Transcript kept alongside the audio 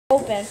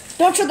Open.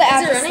 Don't show the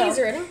address. Is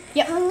it running?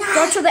 Yep.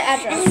 Don't show the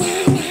address.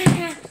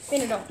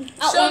 Don't.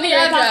 Show the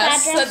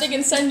address so that they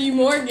can send you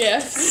more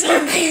gifts.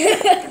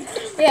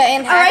 Yeah,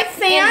 and all right,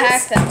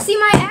 fans. See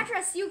my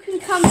address. You can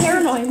come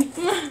paranoid me.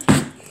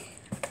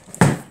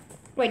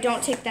 Wait,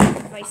 don't take that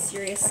advice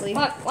seriously.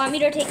 Want me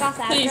to take off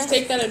the address? Please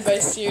take that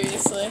advice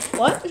seriously.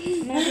 What?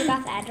 I'm gonna take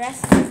off the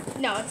address.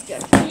 No, it's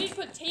good. You need to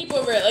put tape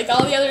over it like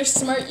all the other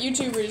smart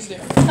YouTubers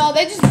do. No,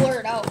 they just blur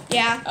it out.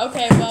 Yeah.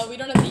 Okay, well, we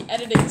don't have the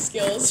editing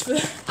skills for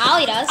that.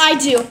 Ollie does. I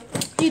do.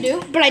 You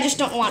do? But I just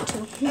don't want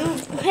to.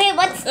 Hey,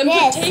 what's Then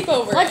this? put tape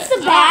over What's it.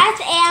 the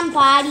bath and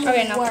body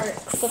Okay, no. works?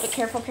 Flip it.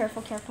 Careful.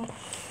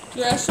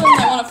 The restaurants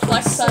that want to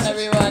flex on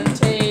everyone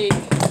take,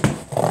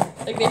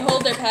 like they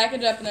hold their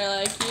package up and they're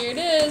like, here it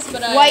is,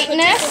 but I put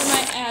tape over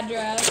my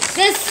address.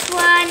 This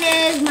one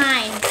is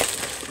mine.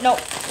 Nope.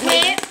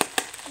 Wait.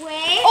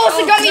 Oh,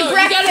 it's a gummy no,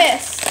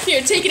 breakfast.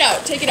 Here, take it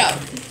out. Take it out.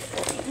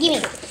 Gimme.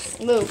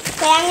 Move.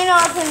 Okay, I'm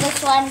gonna open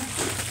this one.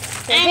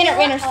 Wait.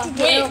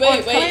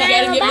 You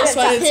gotta give this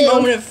one its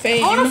moment of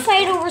fame. I want to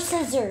fight over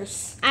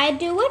scissors. I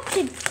do what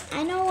to.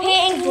 I know what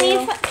to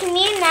do. Can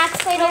me and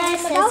Max fight over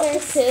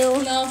scissors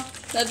too? No,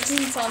 that doesn't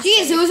sound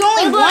Jeez, safe. it was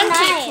only What about one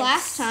take knives?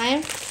 last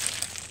time.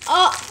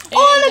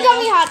 And the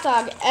gummy hot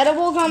dog.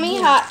 Edible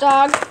gummy hot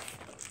dog.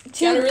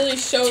 Gotta really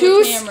show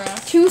two- the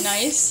camera.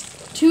 Nice.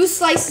 2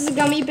 slices of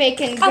gummy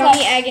bacon,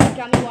 gummy egg, and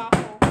gummy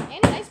waffle.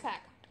 And an ice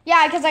pack.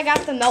 Yeah, because I got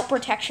the melt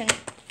protection.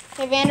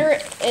 Okay, Vander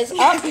is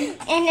up.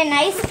 And an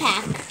ice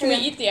pack. Can we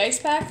eat the ice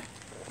pack?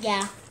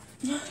 Yeah.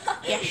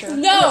 Yeah, sure.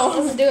 No!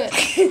 Let's do it.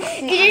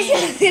 Did you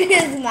show it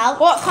in his mouth?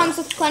 Well, it comes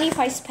with plenty of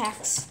ice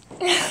packs.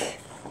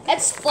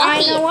 It's I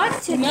fluffy. know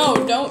what to do. No,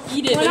 don't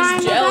eat it. When There's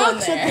I'm gel in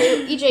about to there.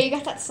 do. EJ, you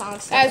got that song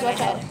stuck Guys, in my watch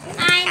head.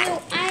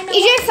 out. I know.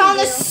 EJ found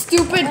this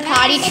stupid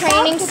potty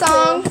training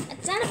song.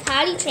 It's not a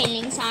potty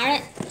training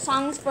song.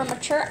 Songs for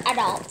mature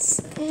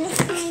adults.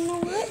 I know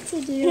what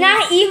to do.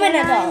 Not even when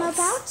I'm adults.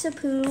 about to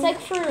poo. It's like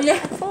for. I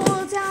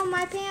pull down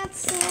my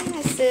pants and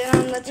I sit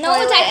on the toilet. No,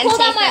 it's I and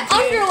pulled out take my a juice.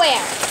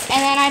 underwear.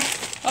 And then I.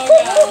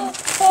 Oh,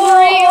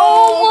 God.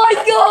 Oh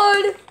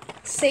my god!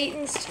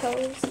 Satan's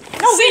toes.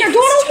 No, Vander,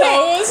 don't open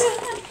it. Toes?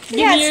 Give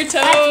me your That's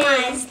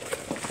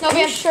toes. mine. No,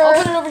 You sure?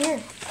 Open it over here.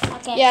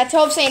 Okay. Yeah,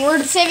 Tobe saying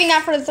we're saving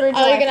that for the 3rd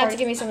Oh, July you're gonna have party. to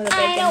give me some of the I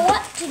bacon. know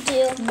what to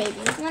do. Maybe.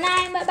 When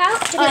I'm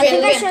about to. I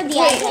think I showed the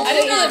wait, address. I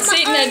didn't know that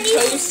Satan had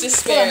toes to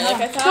spare. Like,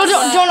 I thought No,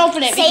 that, don't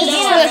open it because Satan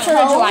it's for the has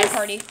 3rd of July toes?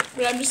 party.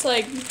 but I'm just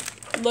like,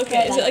 look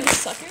at it. Is it like a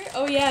sucker?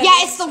 Oh, yeah.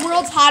 Yeah, it's the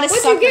world's hottest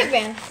What'd sucker. you get,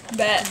 Van?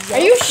 Bet. Are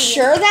you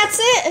sure that's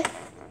it?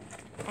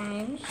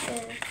 I'm sure.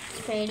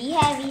 It's pretty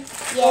heavy.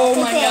 Yes, Oh,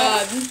 my it is.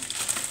 God.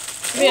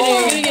 Vanna,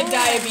 you're gonna get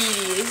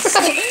diabetes.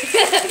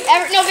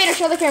 No, Vander,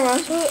 show the camera.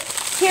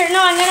 Here, no,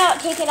 I'm gonna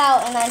take it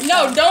out and then.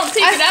 No, don't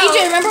take it EJ,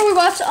 out. remember we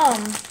watched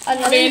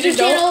another Vander, YouTube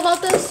channel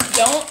about this?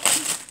 Don't.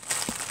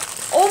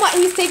 Oh my,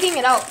 he's taking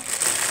it out.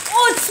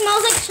 Oh, it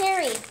smells like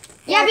cherry.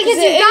 Yeah, because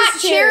it you got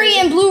is cherry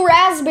and blue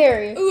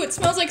raspberry. Ooh, it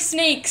smells like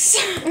snakes.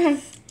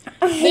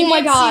 Oh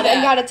my can't god, see I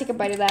that. gotta take a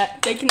bite of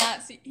that. They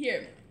cannot see.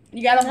 Here.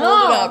 You gotta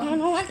hold it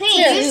up.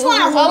 Hey, you just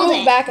want to hold move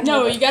it. back and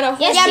No, hold you it. gotta hold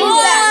Yes, it. you move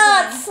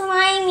will. It's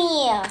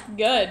slimy.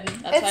 Good.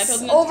 That's why I It's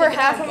told you not over to take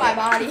it half out, of my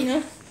but-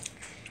 body.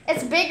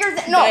 It's bigger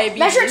than. No, Diabetes.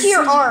 measure to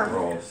your arm.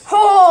 Gross.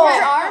 Oh!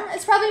 My arm?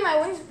 It's probably my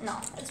wings. No,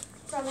 it's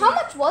probably. How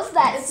much was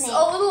that It's snake?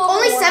 a little over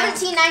Only one.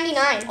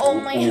 $17.99. Oh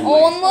my.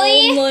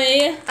 Only?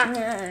 Only. Can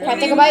I What do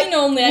take you a bite? mean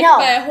only? I No. could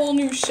buy a whole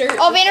new shirt.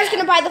 Oh, with Vander's that.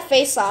 gonna buy the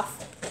face off.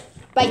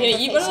 Bite You the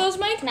gonna eat face one of off. those,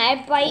 Mike? Can I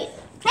bite?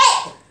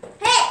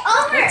 Hey,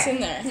 Elmer. What's in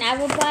there? Can I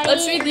have a bite?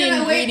 Let's read the You're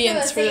gonna wait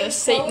ingredients for for the the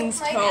Satan's Satan's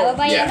toe, Can I have a toe.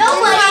 bite? Yeah.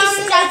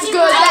 Nobody's That's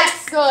good.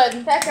 That's good.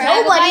 Can I try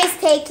it? Nobody's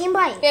taking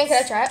bites. Yeah,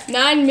 can I try it?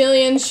 9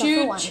 million for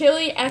chew one.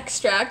 chili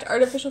extract,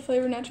 artificial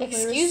flavor, natural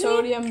flavor, Excuse me?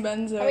 sodium, Let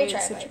me benzoate, try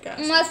it, citric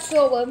acid. Let's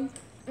go with.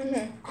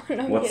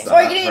 What's the Or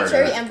are you hot getting part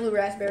cherry of it? and blue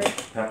raspberry?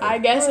 Pepper. I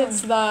guess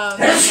it's the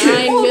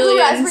 9 blue million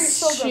raspberry is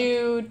so good.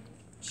 chew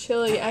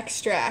chili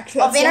extract. Oh,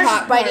 That's the Vander's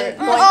hot bite part. it.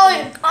 Oh,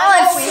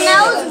 it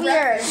smells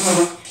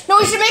weird. No,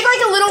 we should make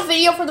like a little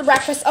video for the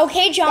breakfast.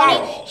 Okay, Johnny,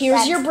 That- here's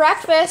that's- your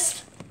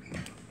breakfast.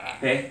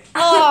 Hey,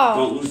 Oh.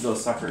 don't lose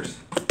those suckers.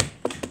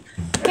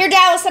 Here,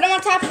 Dad, we'll set them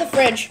on top of the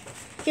fridge.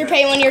 Here,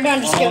 Pay, when you're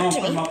done, just give it Put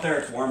to them me. up there.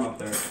 It's warm up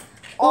there.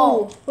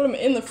 Oh. Put them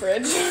in the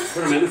fridge.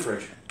 Put them in the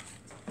fridge.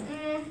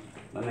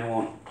 Then they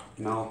won't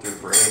melt or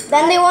break.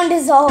 Then they won't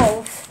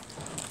dissolve.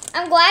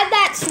 I'm glad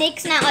that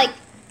snake's not like.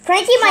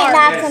 Frankie might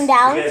knock You them guys-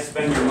 down. You guys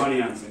spend your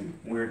money on some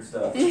weird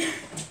stuff.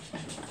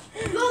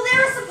 Well, they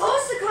were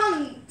supposed to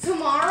come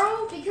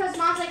tomorrow because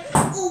Mom's like,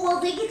 Oh, well,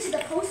 they get to the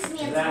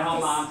postman's Is that how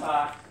Mom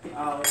talks?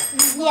 Oh.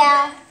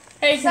 Yeah.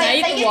 Hey, can I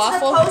eat the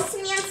waffle?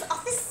 postman's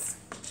office.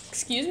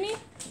 Excuse me?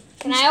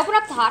 Can I open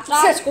up the hot dog?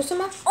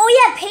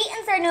 Oh, yeah,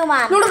 Peyton's our new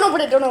mom. no, don't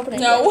open it, don't open it.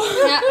 No.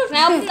 Can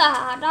I open the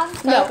hot dog?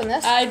 Can I open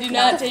this? I do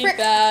not take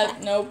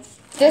that. Nope.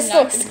 This I'm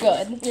not looks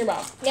gonna- good. Your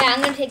mom. Yeah,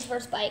 I'm going to take the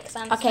first bite because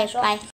I'm Okay, special. bye.